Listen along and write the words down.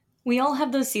We all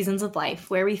have those seasons of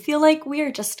life where we feel like we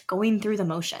are just going through the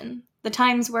motion. The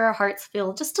times where our hearts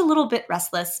feel just a little bit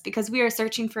restless because we are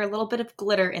searching for a little bit of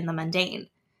glitter in the mundane.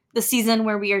 The season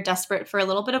where we are desperate for a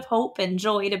little bit of hope and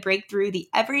joy to break through the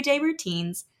everyday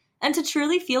routines and to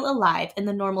truly feel alive in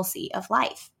the normalcy of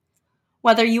life.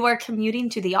 Whether you are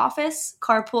commuting to the office,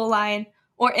 carpool line,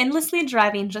 or endlessly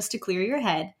driving just to clear your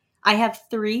head, I have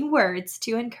 3 words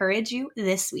to encourage you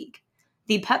this week.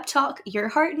 The pep talk your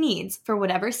heart needs for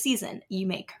whatever season you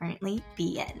may currently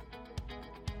be in.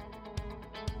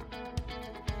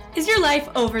 Is your life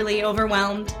overly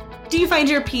overwhelmed? Do you find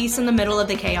your peace in the middle of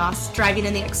the chaos, driving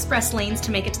in the express lanes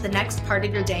to make it to the next part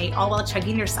of your day, all while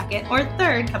chugging your second or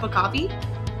third cup of coffee?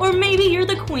 Or maybe you're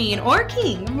the queen or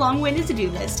king of long-winded to-do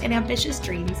lists and ambitious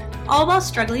dreams, all while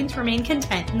struggling to remain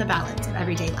content in the balance of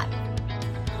everyday life.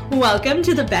 Welcome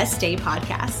to the Best Day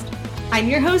Podcast. I'm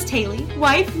your host, Haley,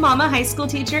 wife, mama, high school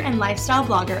teacher, and lifestyle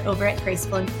blogger over at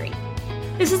Graceful and Free.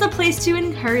 This is a place to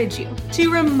encourage you,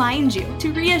 to remind you,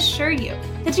 to reassure you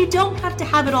that you don't have to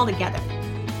have it all together,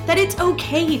 that it's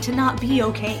okay to not be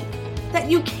okay, that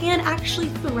you can actually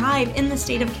thrive in the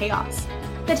state of chaos,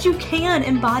 that you can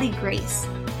embody grace,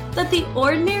 that the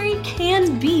ordinary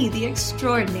can be the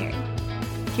extraordinary.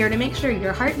 Here to make sure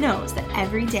your heart knows that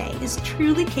every day is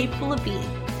truly capable of being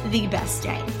the best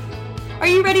day. Are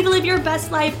you ready to live your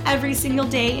best life every single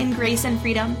day in grace and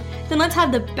freedom? Then let's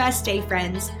have the best day,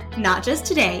 friends. Not just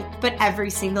today, but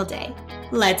every single day.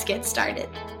 Let's get started.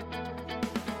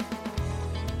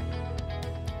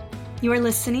 You are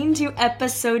listening to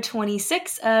episode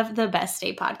 26 of the Best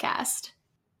Day Podcast.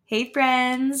 Hey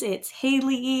friends, it's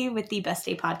Haley with the Best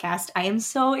Day Podcast. I am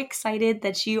so excited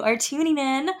that you are tuning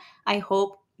in. I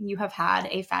hope you have had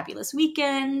a fabulous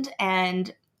weekend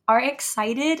and are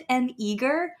excited and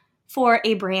eager for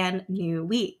a brand new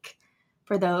week.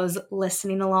 For those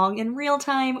listening along in real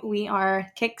time, we are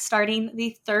kickstarting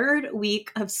the 3rd week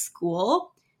of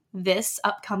school this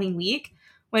upcoming week,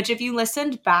 which if you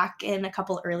listened back in a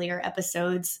couple earlier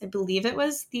episodes, I believe it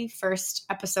was the first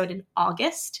episode in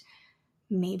August,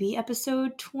 maybe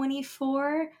episode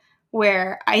 24,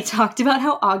 where I talked about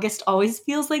how August always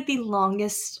feels like the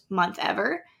longest month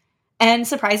ever. And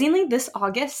surprisingly, this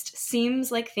August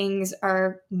seems like things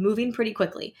are moving pretty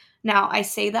quickly. Now, I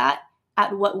say that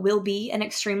at what will be an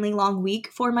extremely long week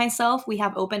for myself. We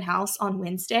have open house on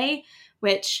Wednesday,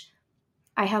 which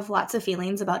I have lots of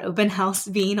feelings about open house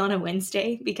being on a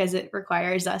Wednesday because it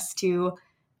requires us to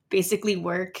basically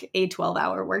work a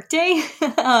 12-hour workday.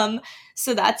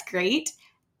 So that's great.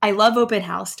 I love open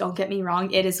house, don't get me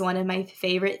wrong. It is one of my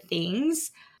favorite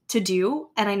things to do.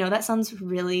 And I know that sounds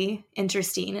really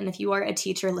interesting. And if you are a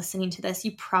teacher listening to this,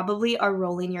 you probably are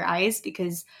rolling your eyes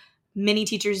because many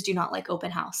teachers do not like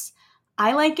open house.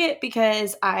 I like it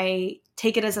because I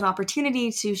take it as an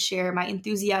opportunity to share my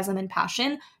enthusiasm and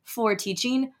passion for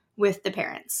teaching with the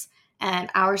parents. And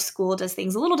our school does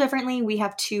things a little differently. We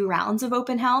have 2 rounds of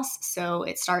open house. So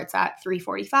it starts at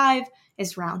 3:45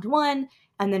 is round 1.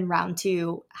 And then round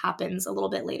 2 happens a little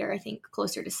bit later, I think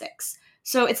closer to 6.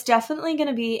 So it's definitely going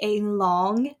to be a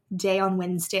long day on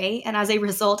Wednesday. And as a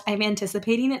result, I'm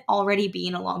anticipating it already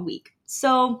being a long week.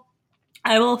 So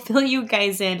I will fill you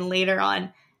guys in later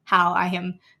on how I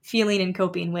am feeling and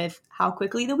coping with how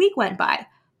quickly the week went by.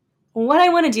 What I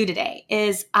want to do today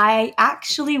is I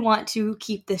actually want to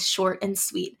keep this short and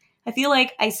sweet. I feel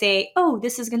like I say, oh,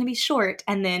 this is going to be short.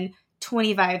 And then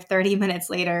 25, 30 minutes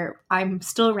later, I'm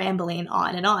still rambling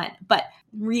on and on. But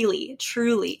really,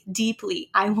 truly,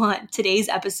 deeply, I want today's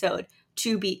episode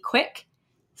to be quick,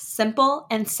 simple,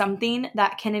 and something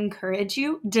that can encourage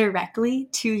you directly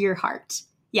to your heart.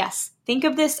 Yes, think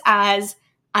of this as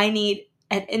I need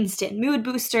an instant mood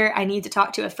booster. I need to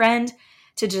talk to a friend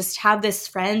to just have this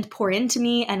friend pour into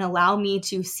me and allow me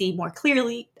to see more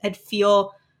clearly and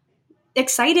feel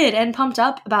excited and pumped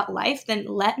up about life. Then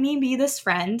let me be this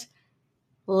friend.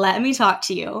 Let me talk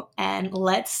to you and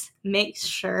let's make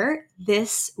sure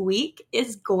this week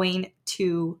is going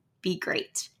to be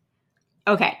great.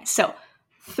 Okay, so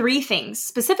 3 things,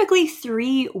 specifically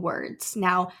 3 words.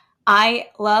 Now, I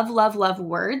love, love, love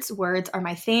words. Words are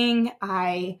my thing.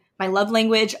 My love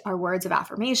language are words of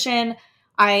affirmation.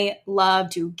 I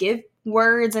love to give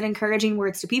words and encouraging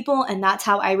words to people, and that's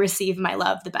how I receive my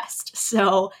love the best.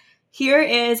 So here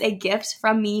is a gift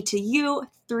from me to you,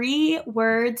 3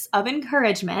 words of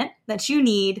encouragement that you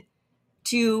need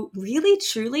to really,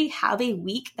 truly have a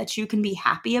week that you can be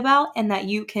happy about and that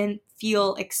you can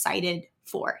feel excited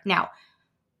for. Now,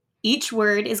 each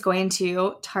word is going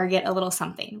to target a little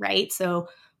something, right? So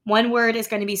 1 word is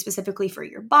going to be specifically for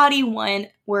your body, 1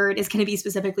 word is going to be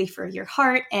specifically for your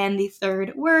heart, and the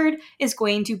 3rd word is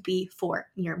going to be for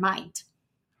your mind.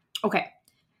 Okay,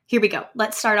 here we go.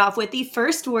 Let's start off with the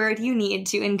first word you need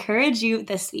to encourage you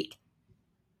this week.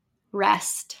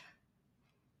 Rest.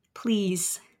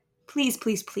 Please, please,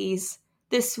 please, please,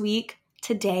 this week,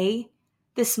 today,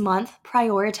 this month,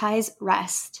 prioritize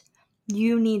rest.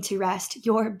 You need to rest.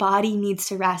 Your body needs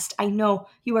to rest. I know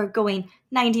you are going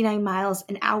 99 miles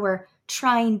an hour,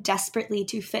 trying desperately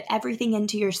to fit everything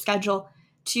into your schedule,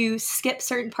 to skip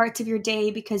certain parts of your day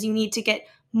because you need to get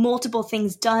multiple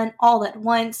things done all at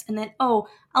once, and then, oh,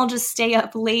 I'll just stay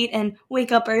up late and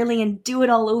wake up early and do it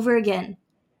all over again.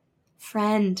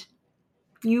 Friend,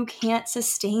 you can't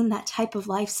sustain that type of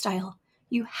lifestyle.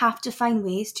 You have to find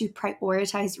ways to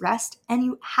prioritize rest, and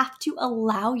you have to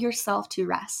allow yourself to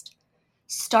rest.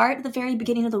 Start at the very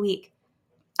beginning of the week.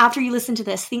 After you listen to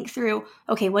this, think through,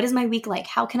 okay, what is my week like?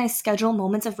 How can I schedule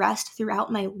moments of rest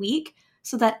throughout my week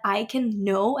so that I can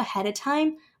know ahead of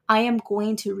time I am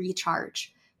going to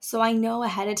recharge? So I know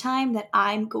ahead of time that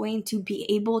I'm going to be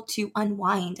able to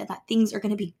unwind and that things are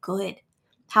going to be good.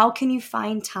 How can you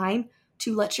find time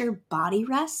to let your body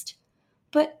rest,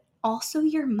 but also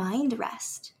your mind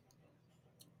rest?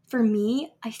 For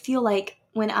me, I feel like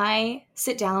when I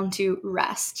sit down to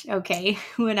rest, okay,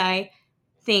 when I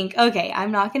think, okay,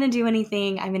 I'm not going to do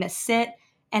anything, I'm going to sit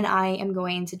and I am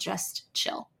going to just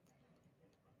chill,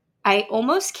 I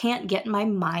almost can't get my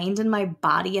mind and my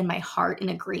body and my heart in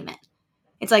agreement.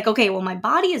 It's like, okay, well, my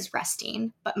body is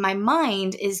resting, but my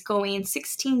mind is going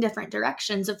 16 different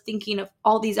directions of thinking of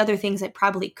all these other things that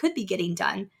probably could be getting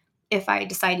done if I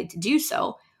decided to do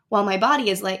so, while my body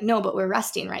is like, no, but we're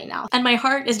resting right now. And my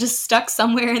heart is just stuck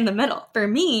somewhere in the middle. For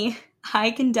me,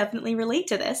 I can definitely relate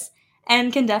to this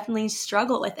and can definitely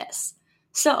struggle with this.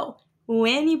 So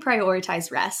when you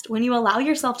prioritize rest, when you allow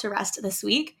yourself to rest this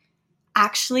week,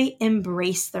 actually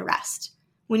embrace the rest.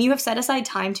 When you have set aside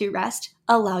time to rest,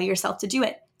 allow yourself to do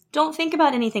it. Don't think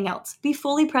about anything else. Be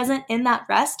fully present in that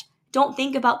rest. Don't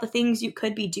think about the things you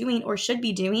could be doing or should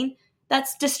be doing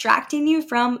that's distracting you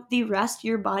from the rest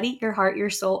your body, your heart, your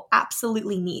soul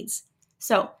absolutely needs.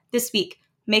 So this week,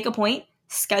 make a point,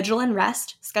 schedule in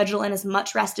rest, schedule in as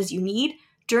much rest as you need.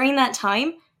 During that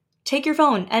time, take your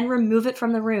phone and remove it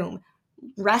from the room.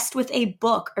 Rest with a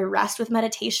book or rest with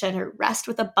meditation or rest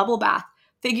with a bubble bath.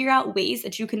 Figure out ways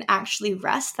that you can actually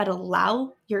rest that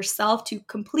allow yourself to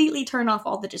completely turn off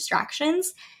all the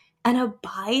distractions and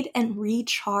abide and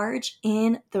recharge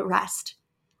in the rest.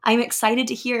 I'm excited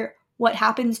to hear what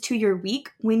happens to your week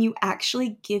when you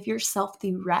actually give yourself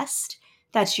the rest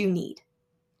that you need.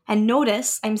 And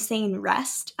notice I'm saying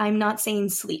rest, I'm not saying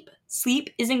sleep. Sleep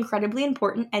is incredibly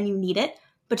important and you need it,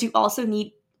 but you also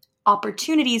need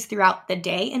opportunities throughout the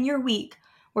day and your week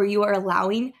where you are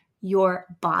allowing your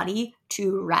body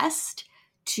to rest,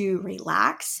 to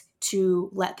relax, to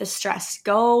let the stress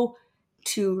go,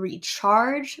 to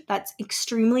recharge. That's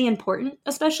extremely important,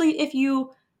 especially if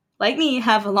you, like me,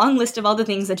 have a long list of all the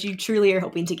things that you truly are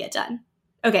hoping to get done.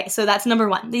 Okay, so that's number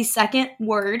one. The second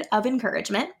word of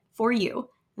encouragement for you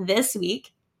this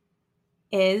week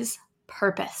is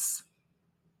purpose.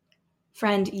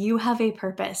 Friend, you have a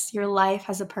purpose. Your life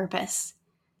has a purpose.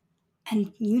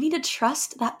 And you need to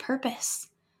trust that purpose.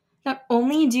 Not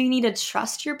only do you need to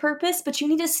trust your purpose, but you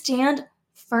need to stand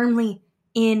firmly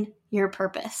in your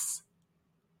purpose.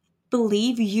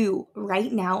 Believe you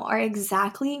right now are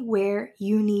exactly where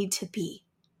you need to be.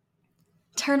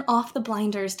 Turn off the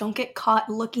blinders. Don't get caught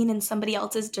looking in somebody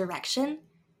else's direction.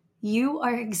 You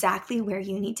are exactly where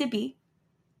you need to be.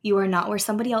 You are not where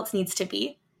somebody else needs to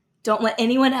be. Don't let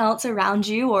anyone else around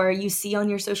you or you see on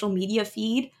your social media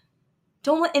feed,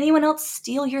 don't let anyone else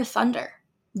steal your thunder.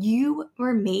 You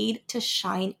were made to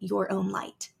shine your own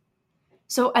light.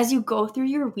 So as you go through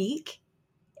your week,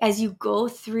 as you go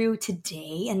through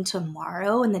today and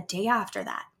tomorrow and the day after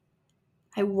that,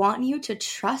 I want you to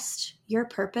trust your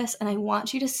purpose and I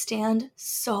want you to stand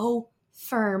so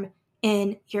firm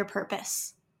in your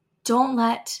purpose. Don't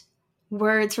let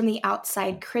words from the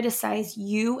outside criticize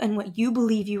you and what you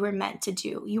believe you were meant to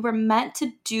do. You were meant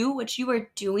to do what you are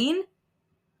doing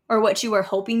or what you are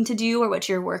hoping to do or what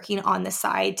you're working on the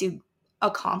side to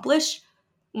accomplish.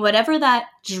 Whatever that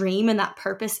dream and that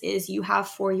purpose is you have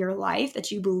for your life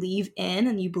that you believe in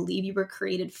and you believe you were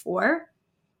created for,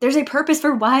 there's a purpose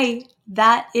for why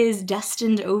that is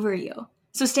destined over you.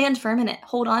 So stand firm in it.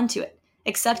 Hold on to it.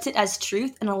 Accept it as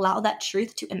truth and allow that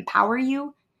truth to empower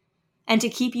you and to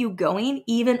keep you going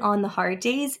even on the hard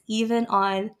days, even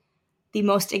on the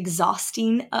most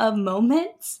exhausting of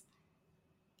moments.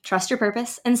 Trust your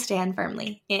purpose and stand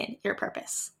firmly in your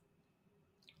purpose.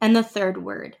 And the third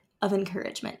word of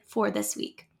encouragement for this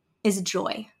week is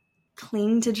joy.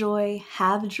 Cling to joy,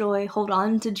 have joy, hold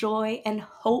on to joy, and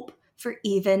hope for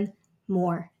even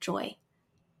more joy.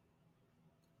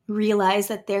 Realize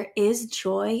that there is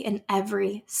joy in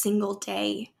every single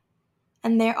day,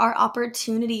 and there are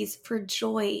opportunities for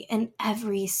joy in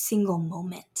every single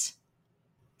moment.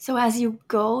 So as you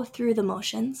go through the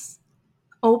motions,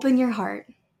 open your heart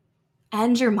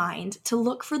and your mind to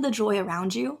look for the joy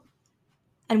around you.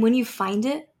 And when you find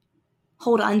it,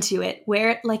 hold on to it, wear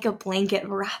it like a blanket,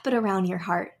 wrap it around your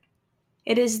heart.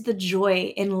 It is the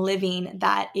joy in living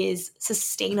that is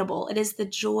sustainable. It is the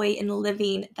joy in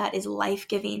living that is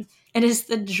life-giving. It is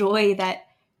the joy that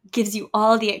gives you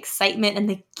all the excitement and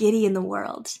the giddy in the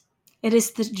world. It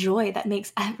is the joy that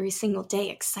makes every single day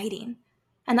exciting,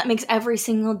 and that makes every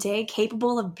single day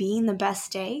capable of being the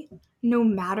best day, no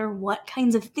matter what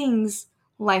kinds of things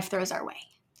life throws our way.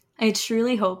 I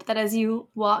truly hope that as you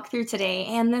walk through today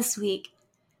and this week,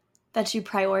 that you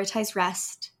prioritize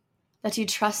rest, that you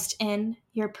trust in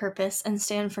your purpose and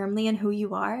stand firmly in who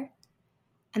you are,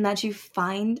 and that you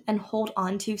find and hold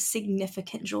on to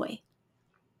significant joy.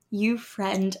 You,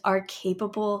 friend, are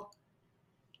capable.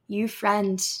 You,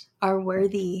 friend, are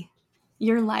worthy.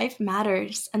 Your life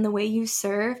matters, and the way you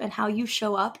serve and how you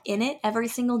show up in it every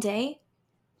single day,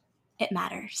 it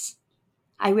matters.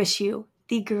 I wish you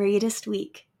the greatest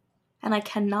week, and I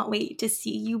cannot wait to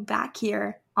see you back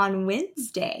here on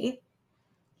Wednesday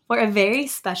for a very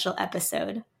special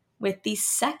episode with the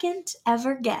second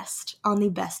ever guest on the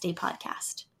Best Day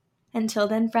podcast. Until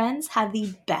then, friends, have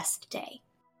the best day.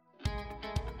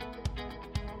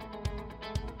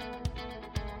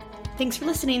 Thanks for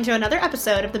listening to another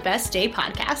episode of the Best Day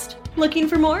podcast. Looking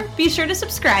for more? Be sure to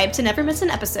subscribe to never miss an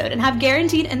episode and have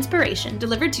guaranteed inspiration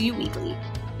delivered to you weekly.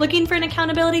 Looking for an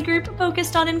accountability group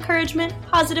focused on encouragement,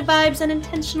 positive vibes, and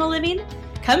intentional living?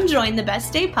 Come join the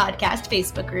Best Day Podcast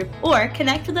Facebook group or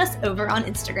connect with us over on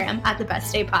Instagram at the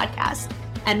Best Day Podcast.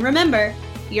 And remember,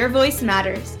 your voice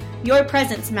matters. Your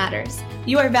presence matters.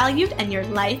 You are valued and your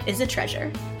life is a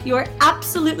treasure. You are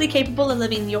absolutely capable of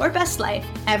living your best life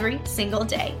every single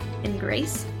day in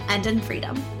grace and in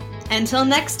freedom. Until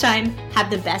next time,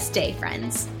 have the best day,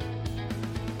 friends.